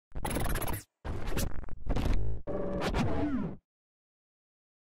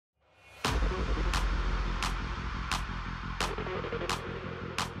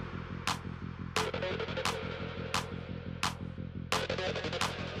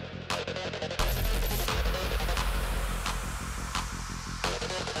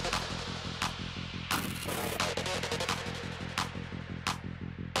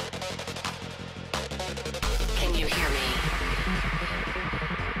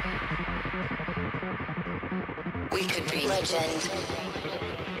Legend.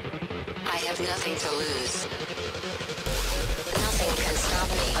 I have nothing to lose. Nothing can stop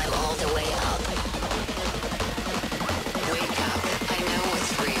me. I'm all the way up. Wake up. I know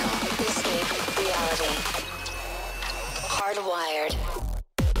what's real. Escape reality. Hardwired.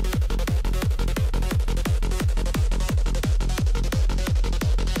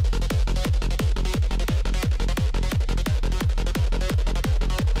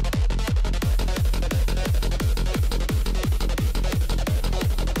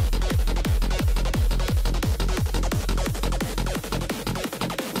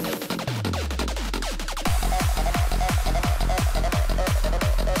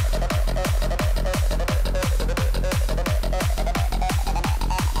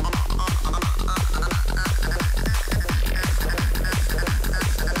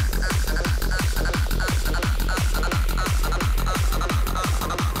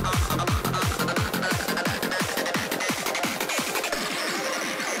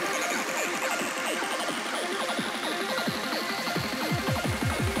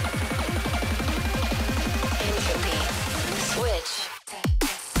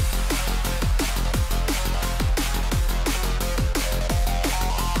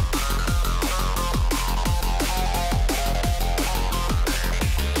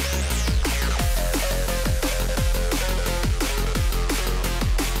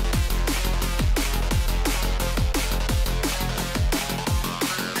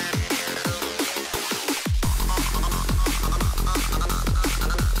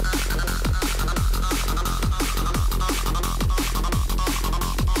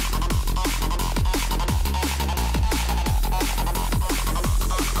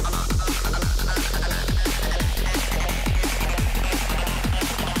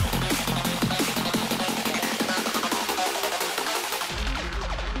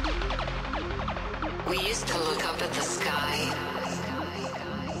 We used to look up at the sky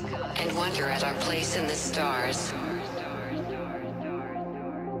and wonder at our place in the stars.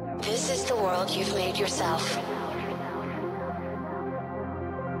 This is the world you've made yourself.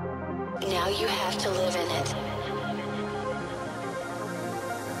 Now you have to live in it.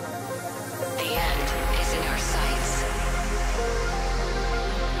 The end is in our sights.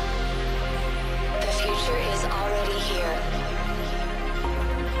 The future is already here.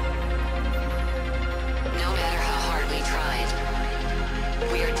 No matter how hard we tried,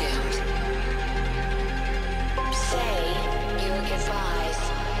 we are doomed. Say your goodbyes.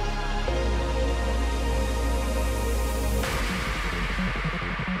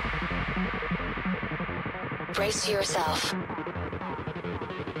 Brace yourself.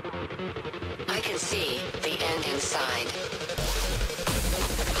 I can see the end inside.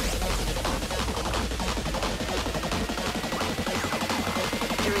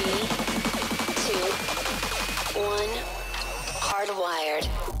 3, 2, 1. Hardwired.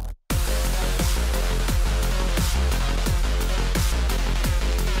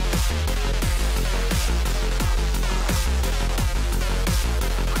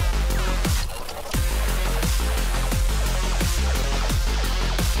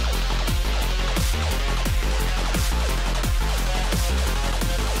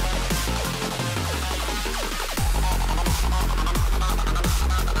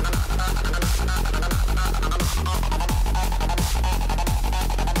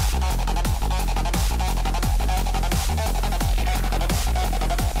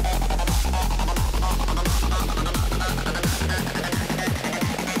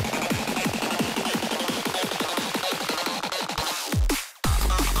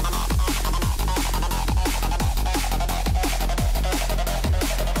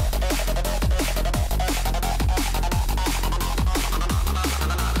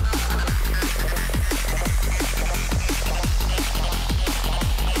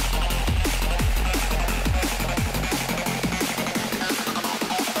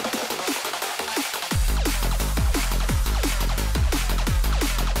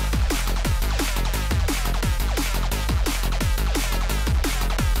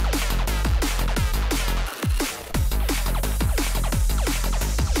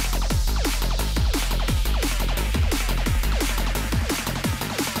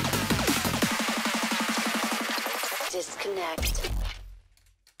 Disconnect.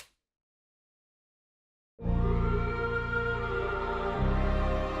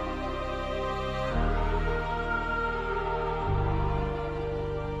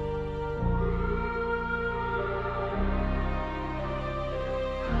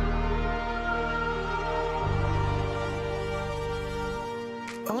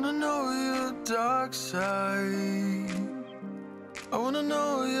 I wanna know your dark side. I wanna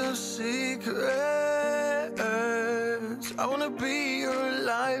know your secret. lights. I wanna be your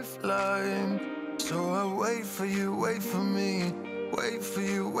lifeline. So I wait for you, wait for me. Wait for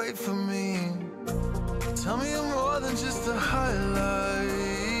you, wait for me. Tell me you're more than just a highlight.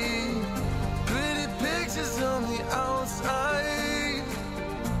 Pretty pictures on the outside.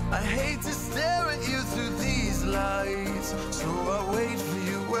 I hate to stare at you through these lights. So I wait for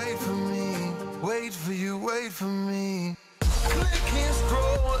you, wait for me. Wait for you, wait for me. Click and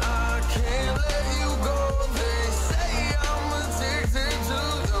scroll, I can't let you go. They say I'm addicted to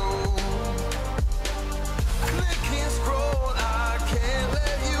you. Click and scroll, I can't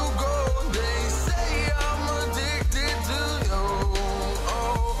let you go. They say I'm addicted to you.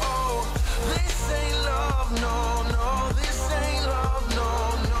 Oh, oh, this ain't love, no, no. This ain't love, no,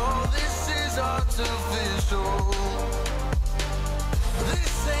 no. This is artificial.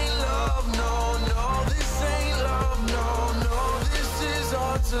 This ain't love, no, no. This ain't love, no, no. This is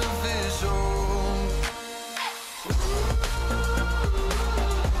artificial.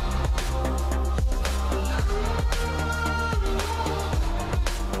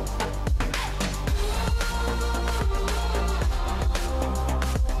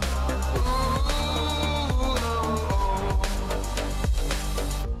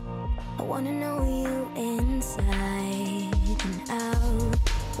 I wanna know you inside and out.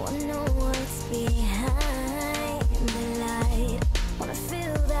 Wanna know what's behind the light. Wanna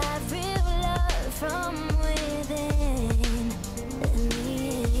feel that real love from within. In the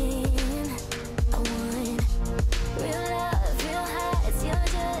end, I want real love, real hearts. You're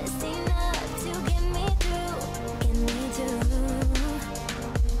just enough to get me through, get me through.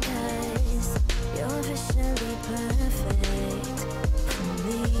 'Cause you're officially perfect for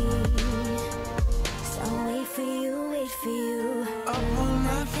me. So wait for you, wait for you. Up all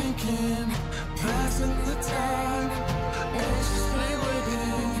night thinking, passing the time, anxiously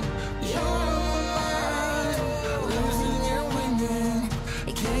waiting. You're on my mind, losing and winning.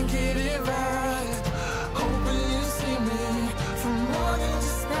 You can't get it right. Hoping you see me from more than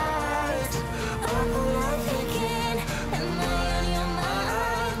just night. Up all night thinking, am I on your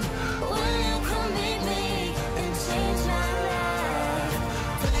mind? Will you come meet me and change my life?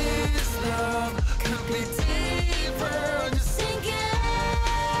 This love could be deeper. Just Thinking,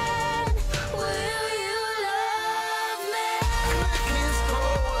 will you love me? click and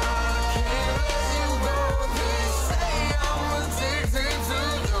scroll, I can't let you go. They say I'm addicted to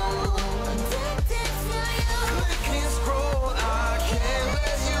you. Addicted to you. Click and scroll, I can't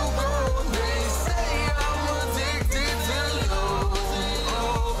let you go. They say I'm addicted to you.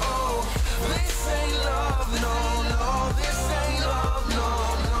 Oh, oh, this ain't love, no, no. This ain't love, no,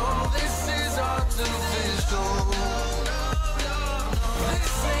 no. This is artificial.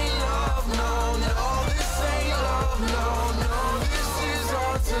 This ain't love, no, no. This ain't love, no, no. This is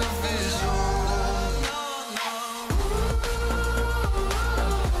artificial.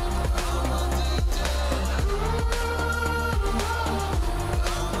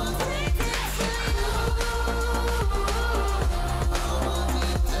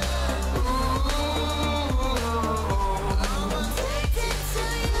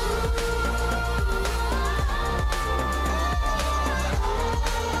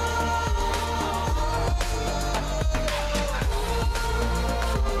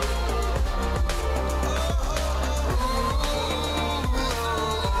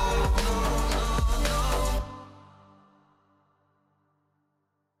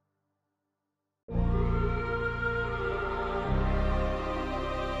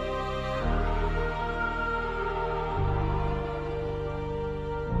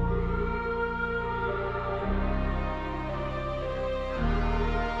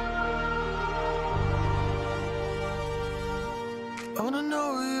 I wanna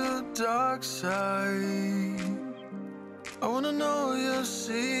know your dark side. I wanna know your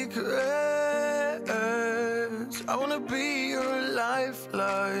secrets. I wanna be your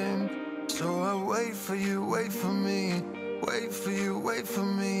lifeline. So I wait for you, wait for me. Wait for you, wait for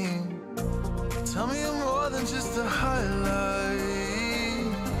me. Tell me you're more than just a highlight.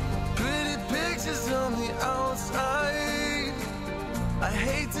 Pretty pictures on the outside. I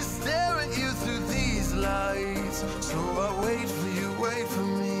hate to stare at you through these lights. So I wait for you, wait for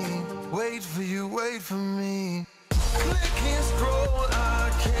me. Wait for you, wait for me. Click and scroll, I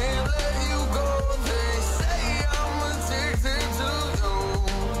can't let you go. They say I'm addicted to you.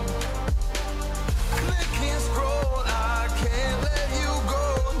 Click and scroll, I can't let you go.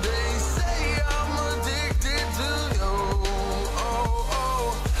 They say I'm addicted to you. Oh, oh,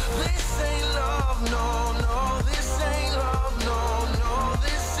 this ain't love, no, no. This ain't love, no, no.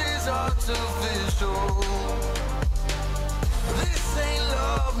 This is artificial. This ain't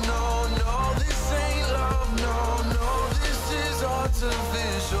love, no, no. This ain't love, no, no. This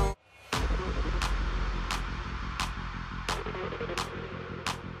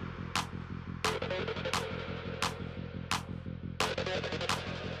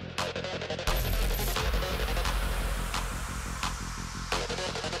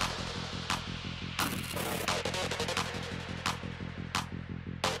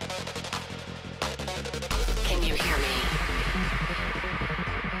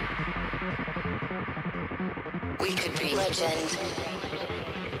We could be legend.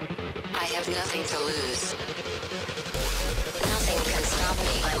 I have nothing to lose. Nothing can stop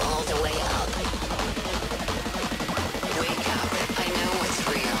me. I'm all the way up. Wake up. I know what's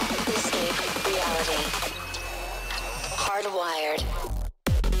real. Escape reality. Hardwired.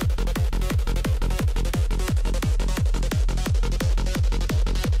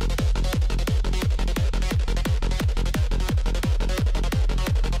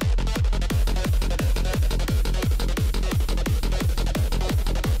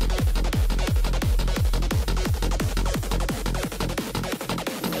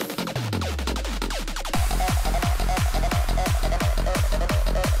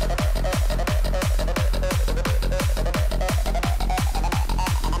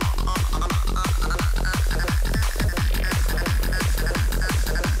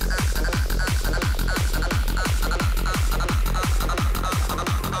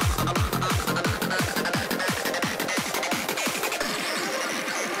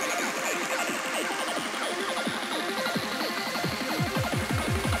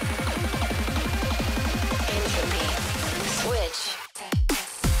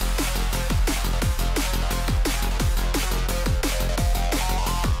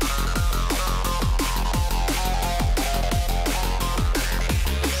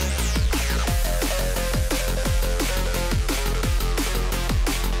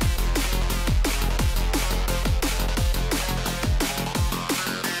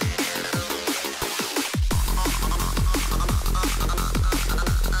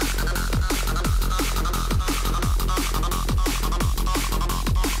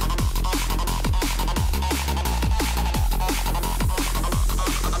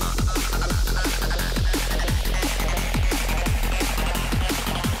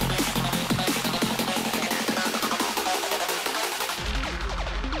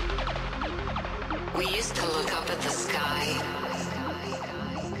 We used to look up at the sky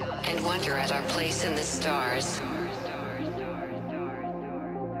and wonder at our place in the stars.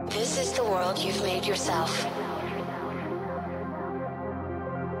 This is the world you've made yourself.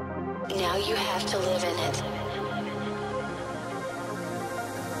 Now you have to live in it.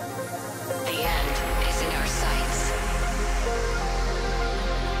 The end is in our sights.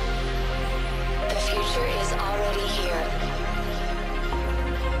 The future is already here.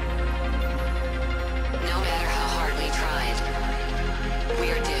 No matter how hard we tried, we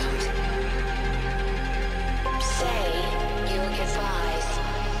are doomed. Say your goodbyes.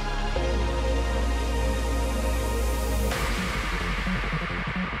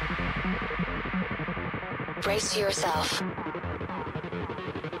 Brace yourself.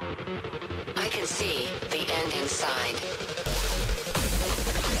 I can see the end inside.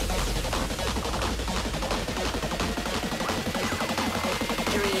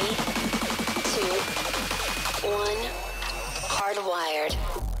 Three, two, one. Hardwired.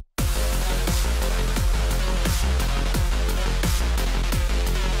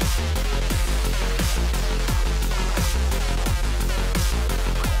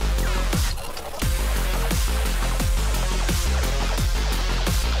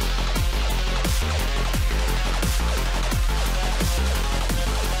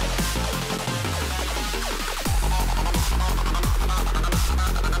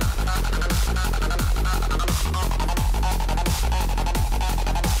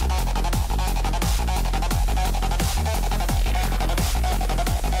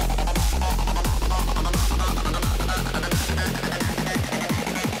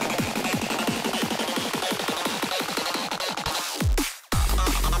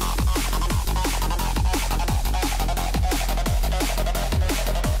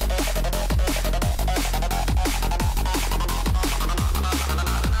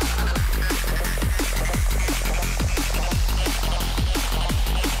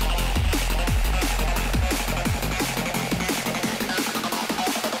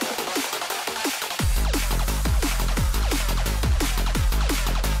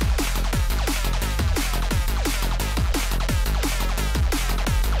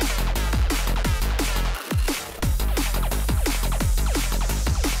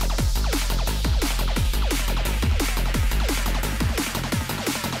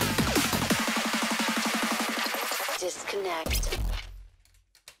 Disconnect.